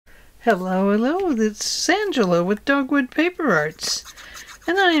Hello, hello, it's Angela with Dogwood Paper Arts,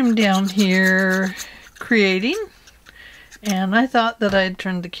 and I am down here creating, and I thought that I'd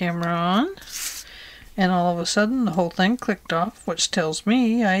turned the camera on, and all of a sudden the whole thing clicked off, which tells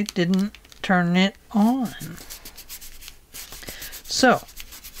me I didn't turn it on. So,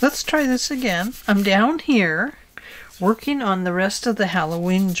 let's try this again. I'm down here working on the rest of the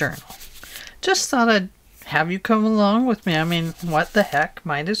Halloween journal. Just thought I'd have you come along with me. I mean, what the heck,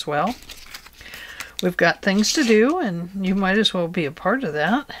 might as well. We've got things to do, and you might as well be a part of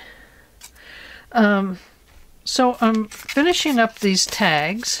that. So I'm finishing up these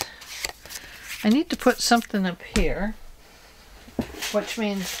tags. I need to put something up here, which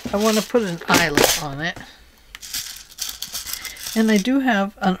means I want to put an eyelet on it. And I do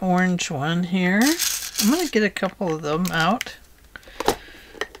have an orange one here. I'm going to get a couple of them out,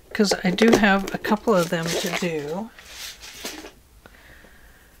 because I do have a couple of them to do.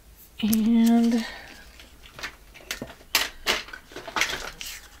 And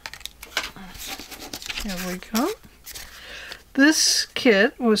here we go. This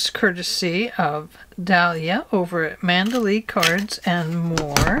kit was courtesy of Dalia over at Mandalay Cards and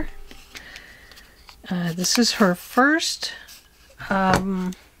More. This is her first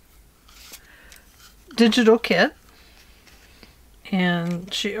digital kit.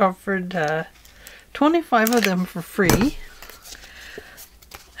 And she offered 25 of them for free.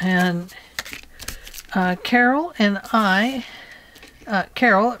 And Carol and I,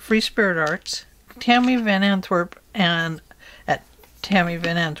 Carol at Free Spirit Arts, Tammy Van Antwerp and at Tammy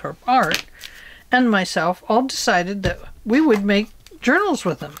Van Antwerp Art, and myself all decided that we would make journals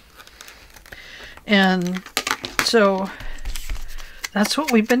with them. And so that's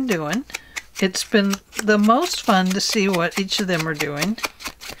what we've been doing. It's been the most fun to see what each of them are doing.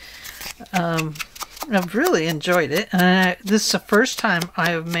 I've really enjoyed it. And this is the first time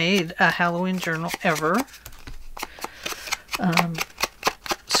I have made a Halloween journal ever.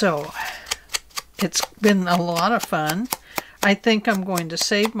 So it's been a lot of fun. I think I'm going to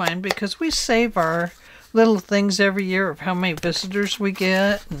save mine because we save our little things every year of how many visitors we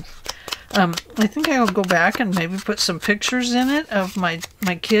get. And, I think I'll go back and maybe put some pictures in it of my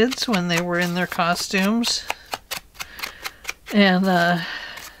kids when they were in their costumes. And,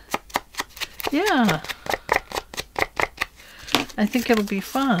 yeah. I think it'll be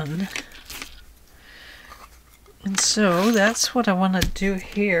fun. And so that's what I want to do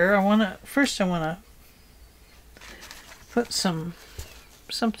here. First I want to put something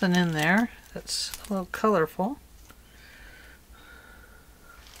in there that's a little colorful.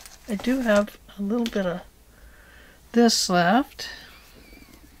 I do have a little bit of this left.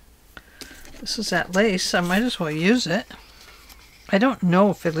 This is that lace. I might as well use it. I don't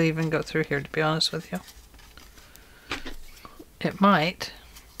know if it'll even go through here, to be honest with you. It might,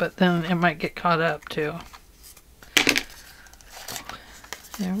 but then it might get caught up too.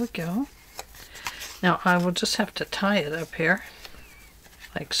 There we go. Now I will just have to tie it up here,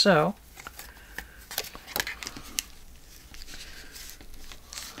 like so.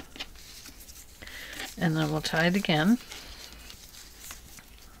 And then we'll tie it again.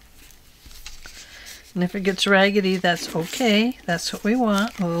 And if it gets raggedy, that's okay. That's what we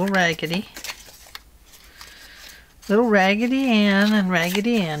want, a little raggedy. Little Raggedy Ann and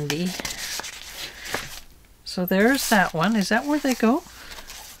Raggedy Andy. So there's that one. Is that where they go?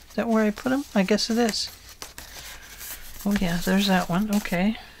 Is that where I put them? I guess it is. Oh yeah, there's that one.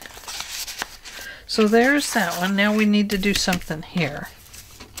 Okay. So there's that one. Now we need to do something here.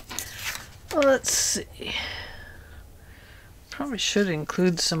 Let's see. Probably should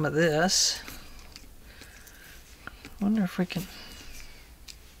include some of this. Wonder if we can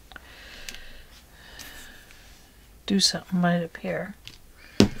do something right up here.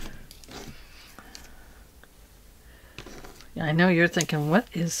 I know you're thinking, what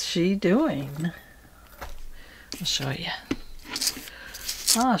is she doing? I'll show you.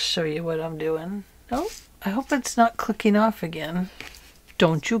 I'll show you what I'm doing. Oh, I hope it's not clicking off again.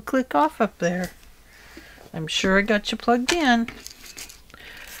 Don't you click off up there. I'm sure I got you plugged in.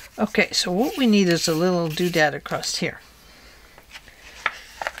 Okay, so what we need is a little doodad across here.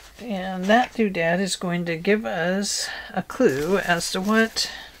 And that doodad is going to give us a clue as to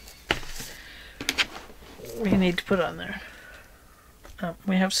what we need to put on there.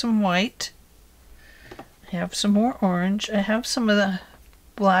 We have some white. I have some more orange. I have some of the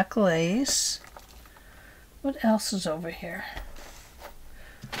black lace. What else is over here?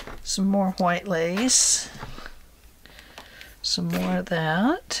 Some more white lace. Some more of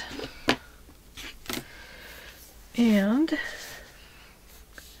that. And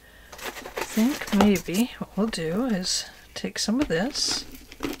I think maybe what we'll do is take some of this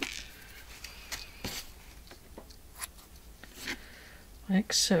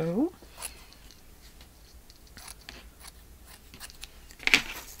like so.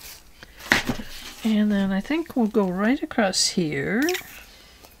 And then I think we'll go right across here.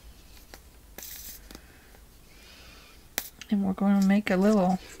 And we're going to make a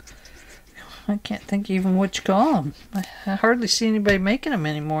little, I can't think even what you call them. I hardly see anybody making them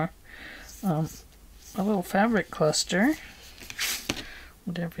anymore. A little fabric cluster,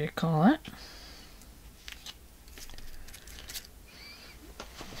 whatever you call it.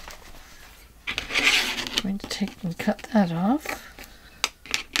 I'm going to take and cut that off.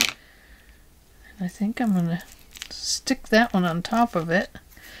 I think I'm going to stick that one on top of it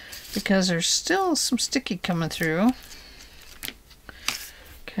because there's still some sticky coming through.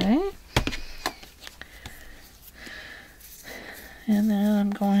 Okay. And then I'm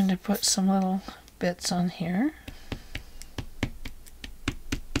going to put some little bits on here.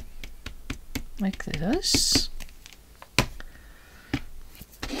 Like this.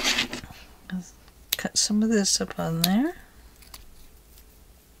 Cut some of this up on there.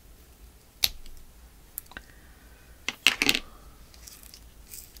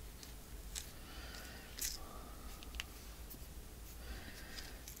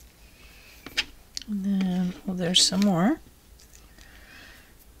 And then, well, there's some more.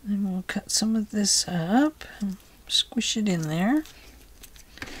 Then we'll cut some of this up and squish it in there.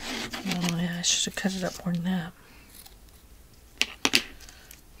 Oh yeah, I should have cut it up more than that.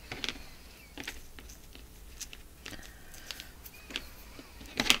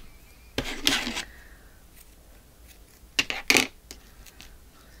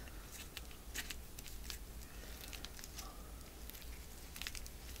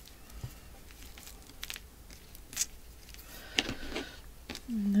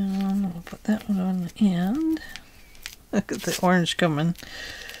 Then we'll put that one on the end. Look at the orange coming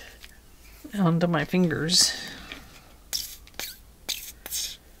onto my fingers.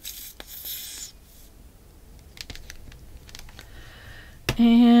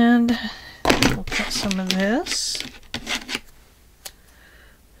 And we'll cut some of this.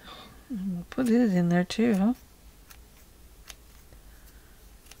 And we'll put it in there too.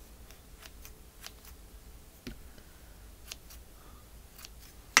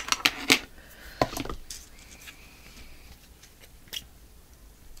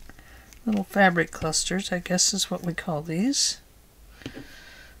 Little fabric clusters, I guess is what we call these.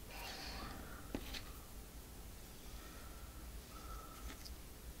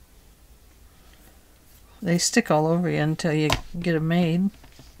 They stick all over you until you get them made.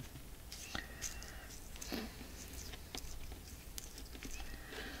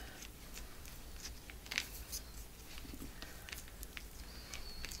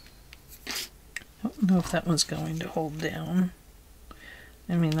 I don't know if that one's going to hold down.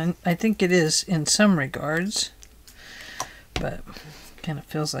 I mean, I think it is in some regards, but kind of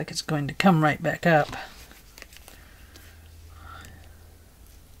feels like it's going to come right back up.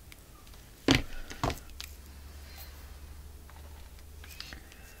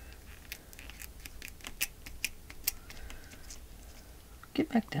 Get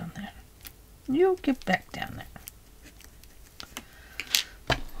back down there. You get back down there.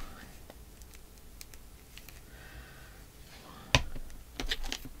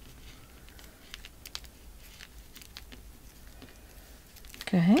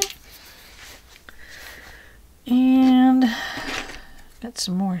 Okay, and got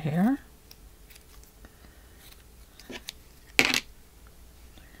some more here.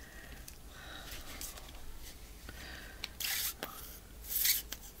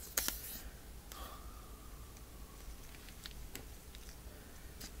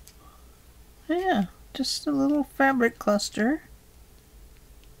 Yeah, just a little fabric cluster.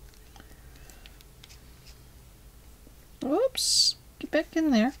 Whoops. Get back in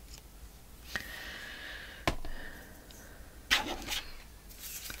there.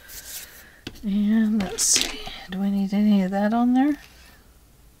 And let's see, do I need any of that on there?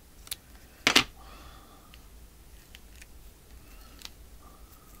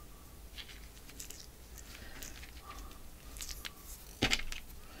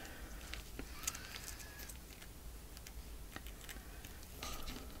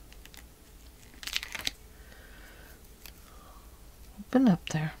 Open up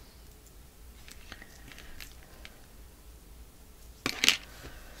there.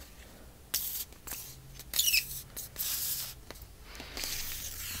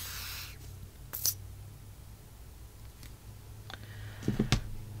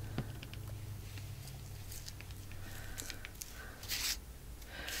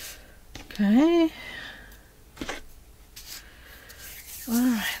 Okay. All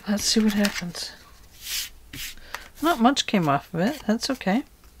right, let's see what happens. Not much came off of it. That's okay.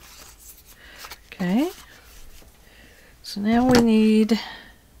 Okay. So now we need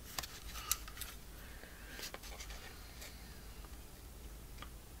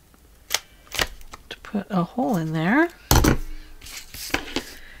to put a hole in there.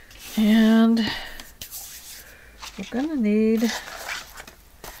 And we're going to need, I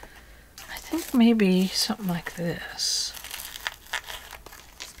think maybe something like this.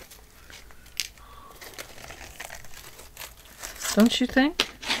 Don't you think?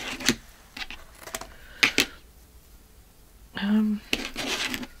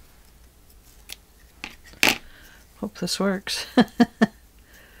 Hope this works. I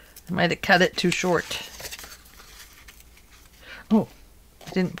might have cut it too short. Oh,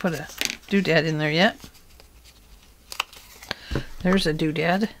 I didn't put a doodad in there yet. There's a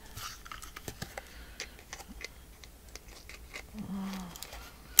doodad.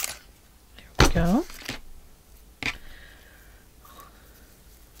 There we go.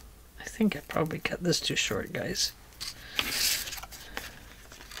 I think I probably cut this too short, guys.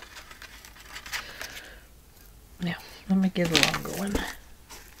 Now, let me get a longer one.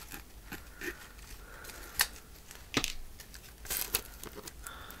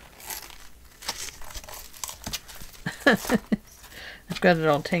 I've got it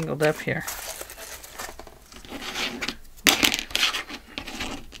all tangled up here.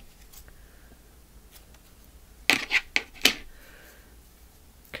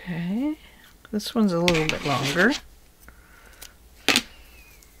 Okay, this one's a little bit longer.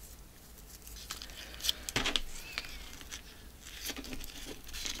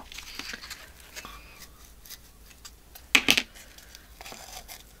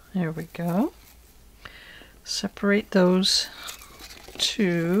 There we go. Separate those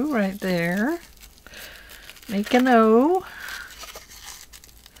two right there. Make an O.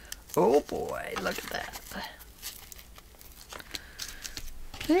 Oh boy, look at that.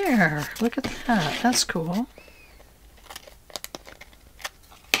 There, look at that. That's cool.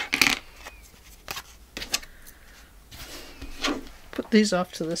 Put these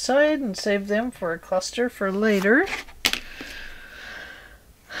off to the side and save them for a cluster for later.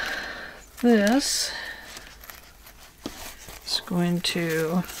 This is going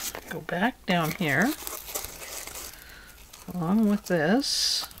to go back down here along with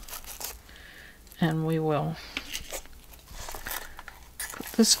this, and we will put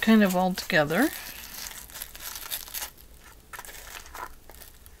this kind of all together.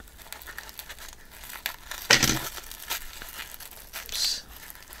 Oops.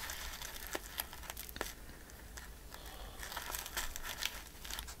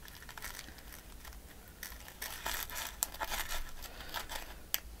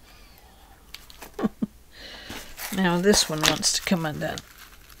 Now this one wants to come undone.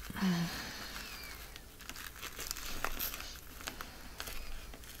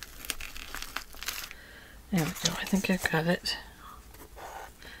 There we go. I think I've got it.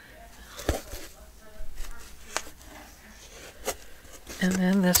 And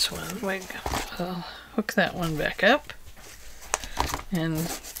then this one, I'll hook that one back up and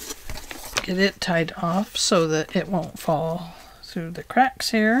get it tied off so that it won't fall through the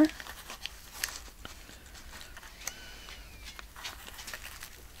cracks here.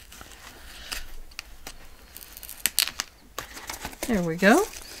 There we go.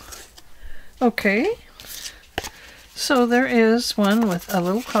 Okay, so there is one with a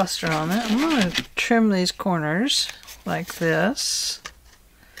little cluster on it. I'm going to trim these corners like this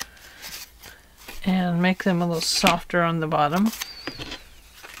and make them a little softer on the bottom.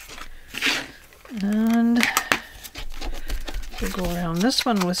 And we'll go around this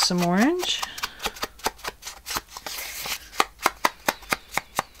one with some orange.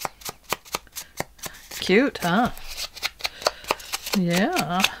 Cute, huh?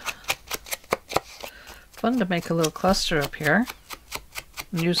 Yeah. Fun to make a little cluster up here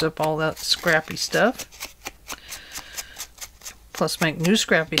and use up all that scrappy stuff. Plus make new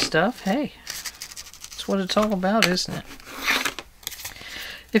scrappy stuff. Hey, that's what it's all about, isn't it?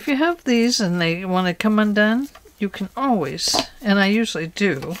 If you have these and they want to come undone, you can always, and I usually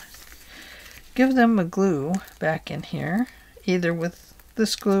do, give them a glue back in here, either with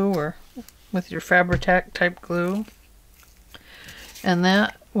this glue or with your Fabri-Tac type glue. And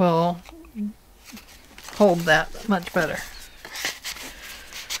that will hold that much better.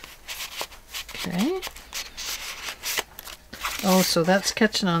 Okay. Oh, so that's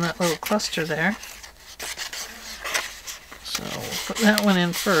catching on that little cluster there. So we'll put that one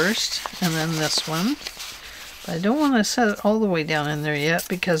in first, and then this one. But I don't want to set it all the way down in there yet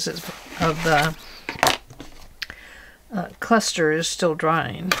because it's of the cluster is still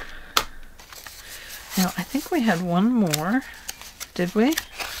drying. Now, I think we had one more. Did we?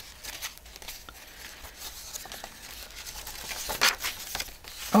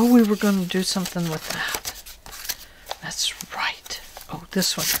 Oh, we were going to do something with that. That's right. Oh,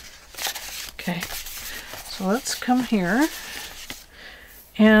 this one. Okay. So let's come here.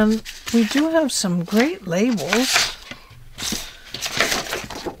 And we do have some great labels.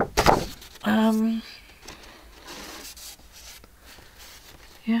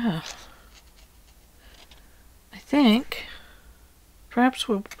 Yeah. I think perhaps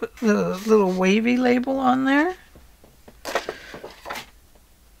we'll put the little wavy label on there.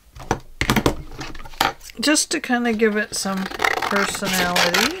 Just to kind of give it some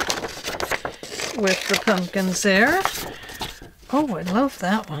personality with the pumpkins there. Oh, I love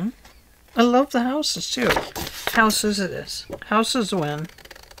that one. I love the houses too. Houses it is. Houses win.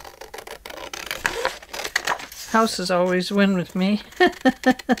 Houses always win with me.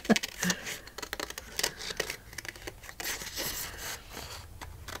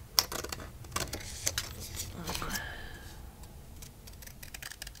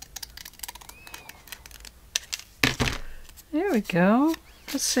 There we go.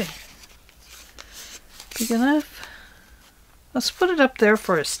 Let's see. Big enough? Let's put it up there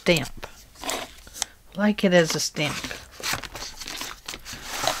for a stamp. Like it as a stamp.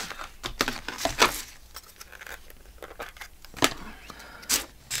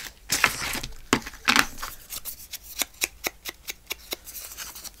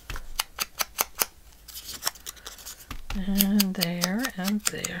 And there, and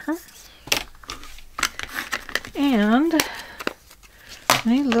there. And I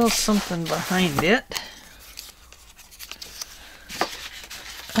need a little something behind it.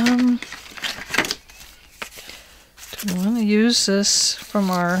 Do we want to use this from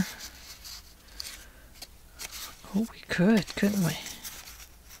our... Oh, we could, couldn't we?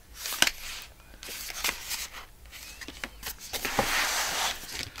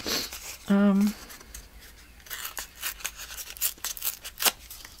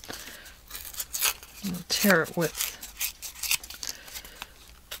 We'll tear it with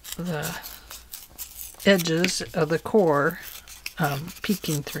the edges of the core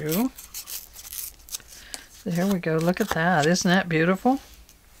peeking through. There we go. Look at that. Isn't that beautiful?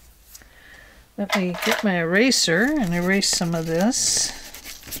 Let me get my eraser and erase some of this.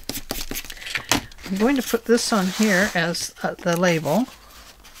 I'm going to put this on here as the label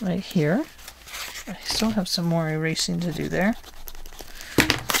right here. I still have some more erasing to do there.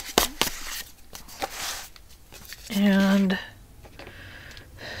 And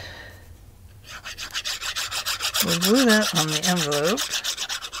we'll glue that on the envelope.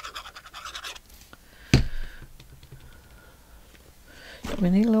 Do we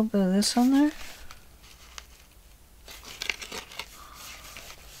need a little bit of this on there?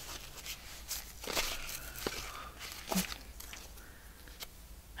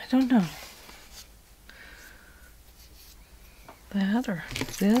 I don't know. That or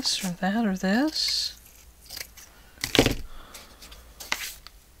this or that or this.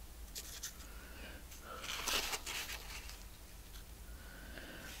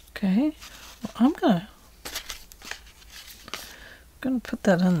 Okay, well, I'm gonna put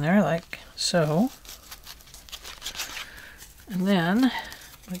that in there like so, and then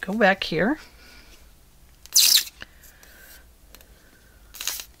we go back here.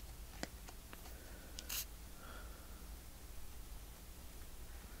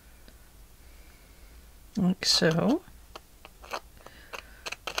 Like so.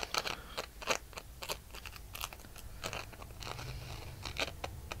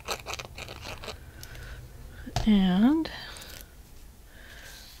 And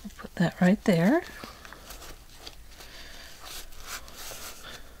I'll put that right there.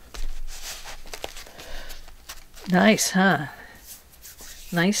 Nice, huh?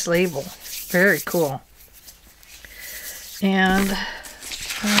 Nice label. Very cool. And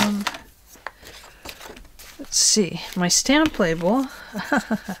let's see, my stamp label,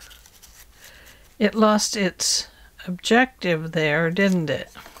 it lost its objective there, didn't it?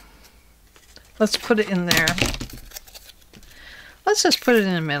 Let's put it in there. Let's just put it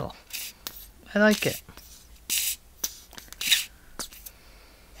in the middle. I like it.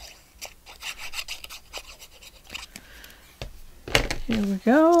 Here we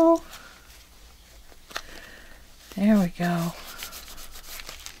go. There we go.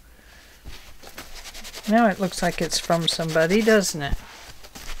 Now it looks like it's from somebody, doesn't it?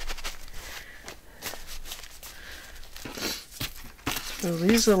 Throw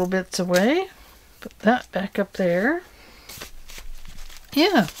these little bits away. Put that back up there.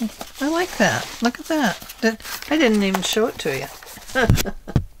 Yeah, I like that. Look at that. I didn't even show it to you.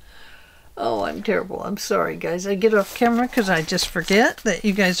 Oh, I'm I'm terrible. I'm sorry, guys. I get off camera because I just forget that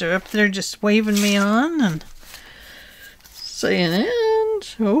you guys are up there just waving me on and saying,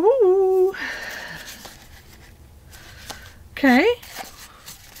 and, oh. Okay.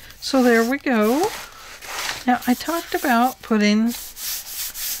 So there we go. Now, I talked about putting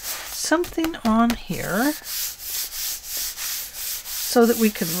something on here so that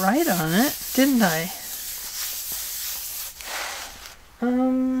we could write on it, didn't I?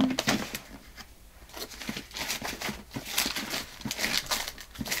 Don't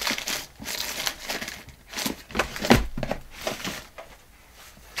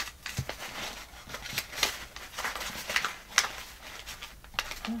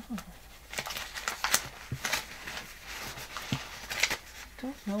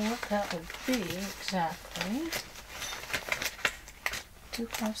know what that would be exactly. Do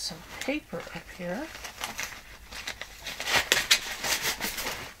have some paper up here.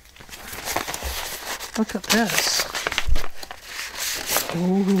 Look at this.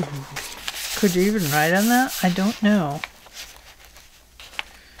 Ooh. Could you even write on that? I don't know.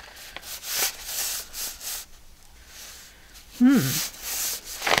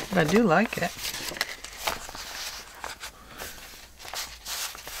 But I do like it.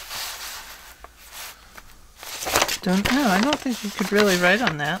 Don't know. I don't think you could really write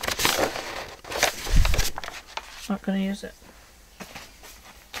on that. Not going to use it.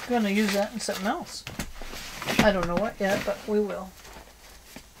 I'm going to use that in something else. I don't know what yet, but we will.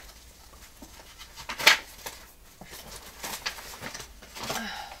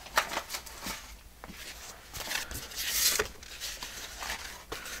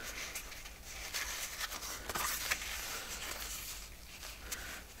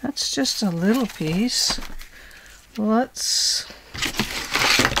 That's just a little piece. Let's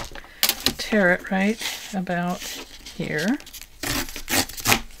tear it right about here.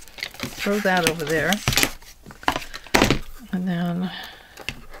 Throw that over there. And then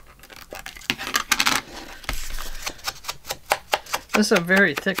this is a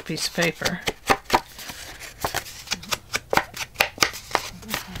very thick piece of paper.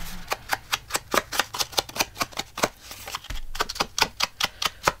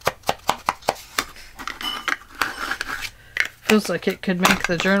 Feels like it could make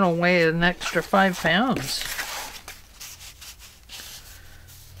the journal weigh an extra 5 pounds.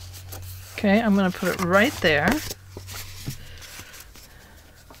 Okay, I'm going to put it right there.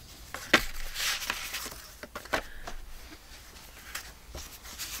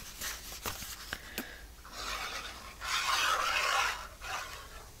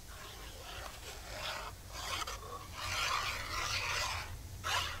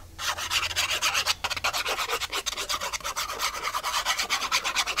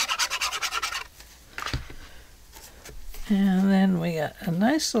 And then we got a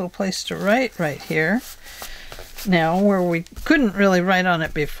nice little place to write right here. Now, where we couldn't really write on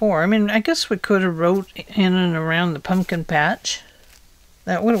it before. I mean, I guess we could have wrote in and around the pumpkin patch.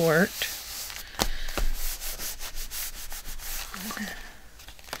 That would have worked.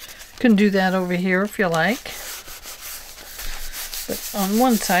 Can do that over here if you like. But on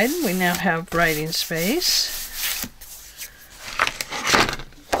one side, we now have writing space.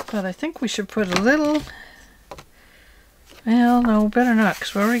 But I think we should put a little... Well, no, better not,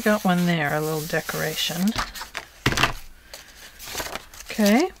 because we already got one there, a little decoration.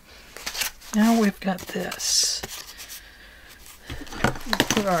 Okay, now we've got this. We'll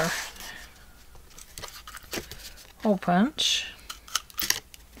put our hole punch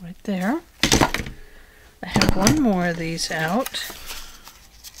right there. I have one more of these out.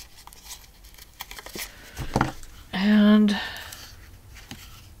 And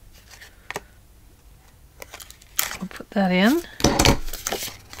we'll put that in.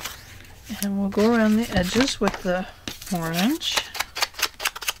 And we'll go around the edges with the orange.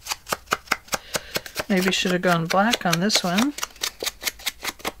 Maybe should have gone black on this one.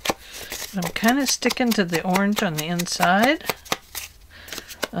 But I'm kind of sticking to the orange on the inside.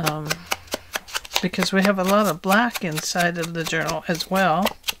 Because we have a lot of black inside of the journal as well.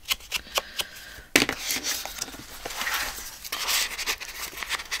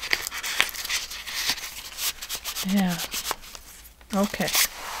 Yeah. Okay.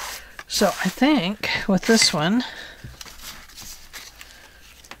 So I think with this one,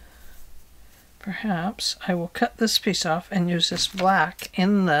 perhaps I will cut this piece off and use this black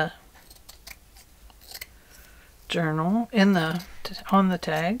in the journal, on the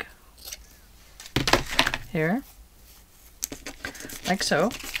tag. Here. Like so.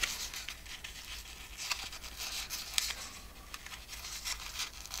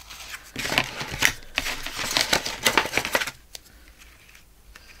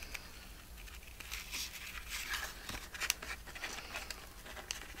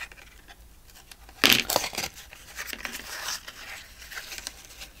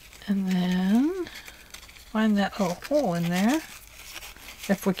 find that little hole in there,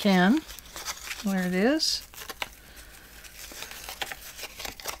 if we can, where it is.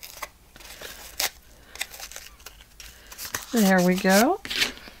 There we go.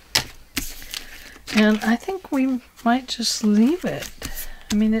 And I think we might just leave it.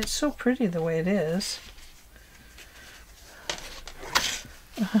 I mean, it's so pretty the way it is.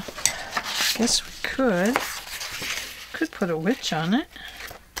 I guess we could put a witch on it.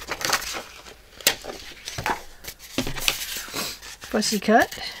 Fussy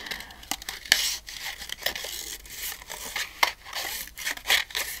cut.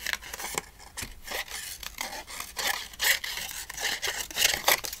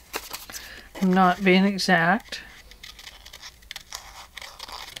 I'm not being exact.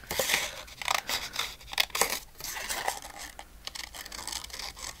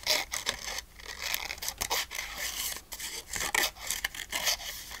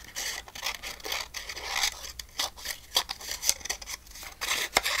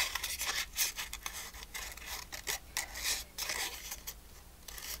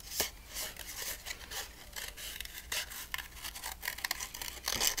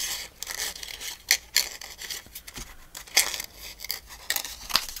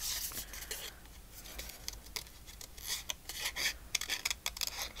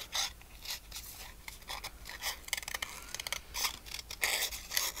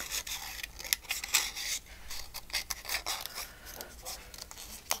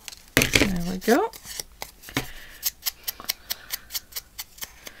 There we go.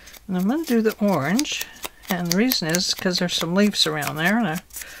 And I'm going to do the orange, and the reason is because there's some leaves around there and I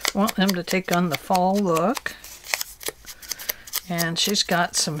want them to take on the fall look. And she's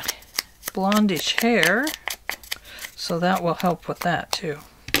got some blondish hair, so that will help with that too.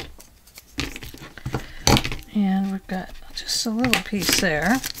 And we've got just a little piece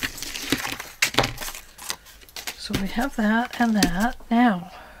there. So we have that and that.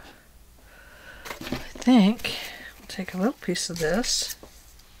 Now, I think we'll take a little piece of this.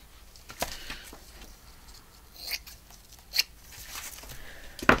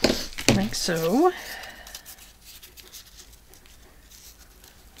 Like so.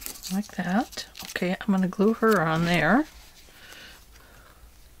 Like that. Okay, I'm going to glue her on there.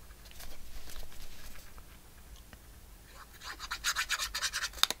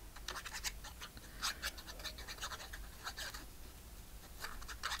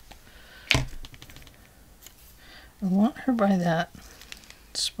 I want her by that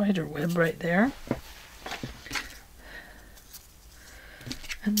spider web right there.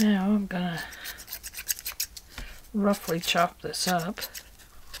 And now I'm going to roughly chop this up.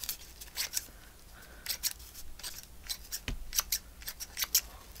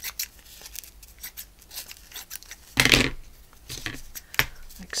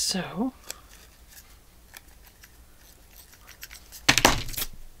 Like so.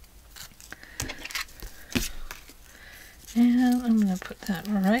 And I'm going to put that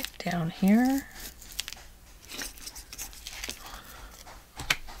right down here.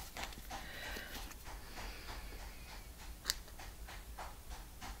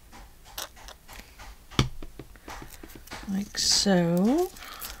 Like so.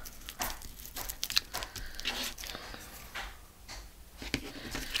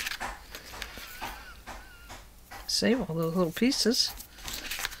 Save all those little pieces.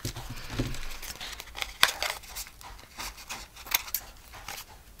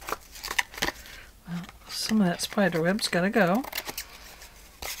 Well, some of that spider web's got to go.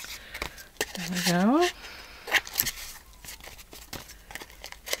 There we go.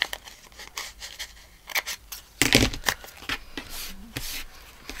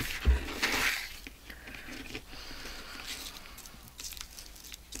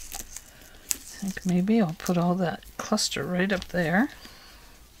 Maybe I'll put all that cluster right up there.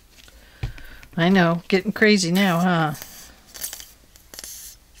 I know, getting crazy now, huh?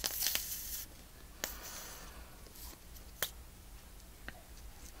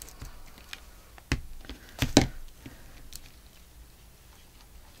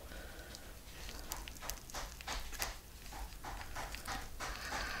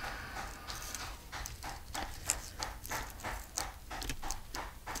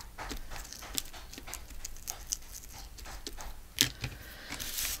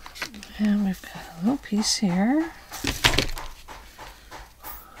 And we've got a little piece here.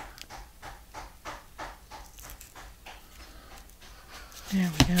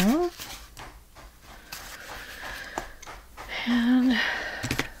 There we go. And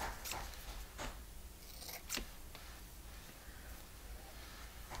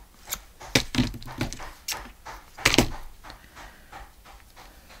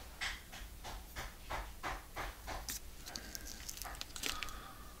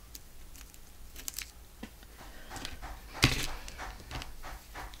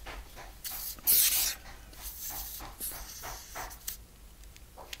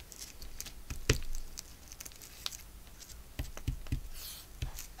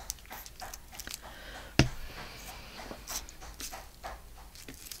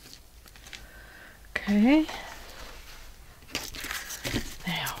Okay.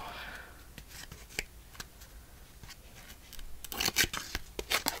 Now.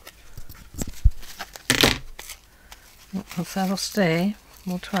 If that'll stay,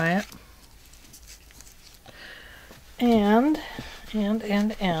 we'll try it. And.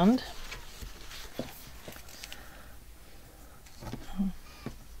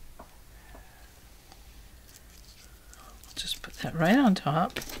 Just put that right on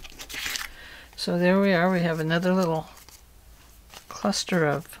top. So there we are. We have another little cluster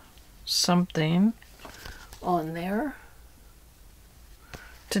of something on there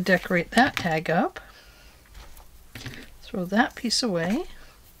to decorate that tag up. Throw that piece away.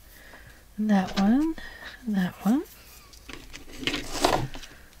 And that one. And that one.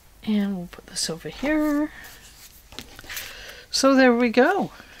 And we'll put this over here. So there we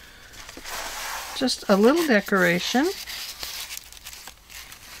go. Just a little decoration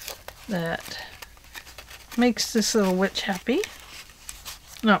that makes this little witch happy.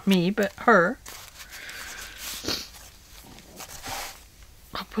 Not me, but her.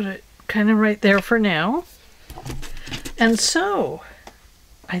 I'll put it kind of right there for now. And so,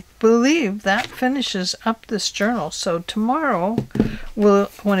 I believe that finishes up this journal. So tomorrow,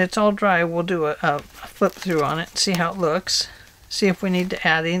 when it's all dry, we'll do a flip through on it and see how it looks. See if we need to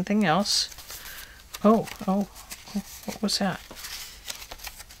add anything else. Oh, what was that?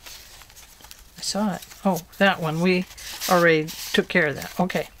 I saw it. Oh, that one. We already took care of that.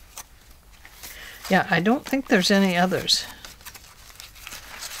 Okay. Yeah, I don't think there's any others.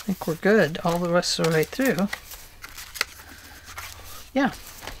 I think we're good all the rest of the way through. Yeah,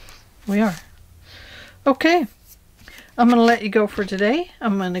 we are. Okay. I'm going to let you go for today.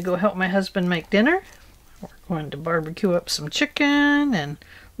 I'm going to go help my husband make dinner. We're going to barbecue up some chicken and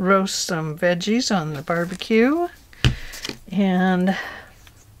roast some veggies on the barbecue. And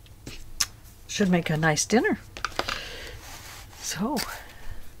should make a nice dinner. So,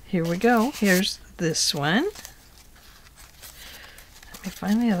 here we go. Here's this one. Let me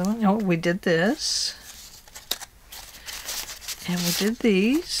find the other one. Oh, we did this. And we did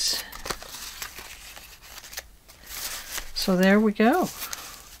these. So there we go.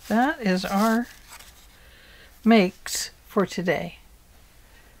 That is our makes for today.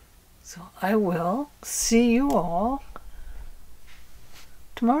 So I will see you all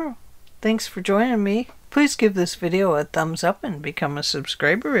tomorrow. Thanks for joining me. Please give this video a thumbs up and become a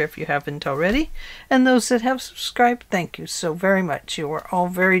subscriber if you haven't already. And those that have subscribed, thank you so very much. You are all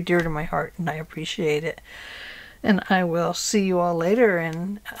very dear to my heart and I appreciate it. And I will see you all later.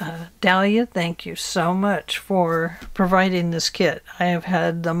 And Dalia, thank you so much for providing this kit. I have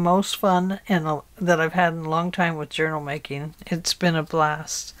had the most fun that I've had in a long time with journal making. It's been a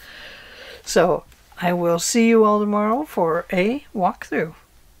blast. So I will see you all tomorrow for a walkthrough.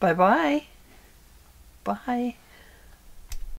 Bye-bye. Bye.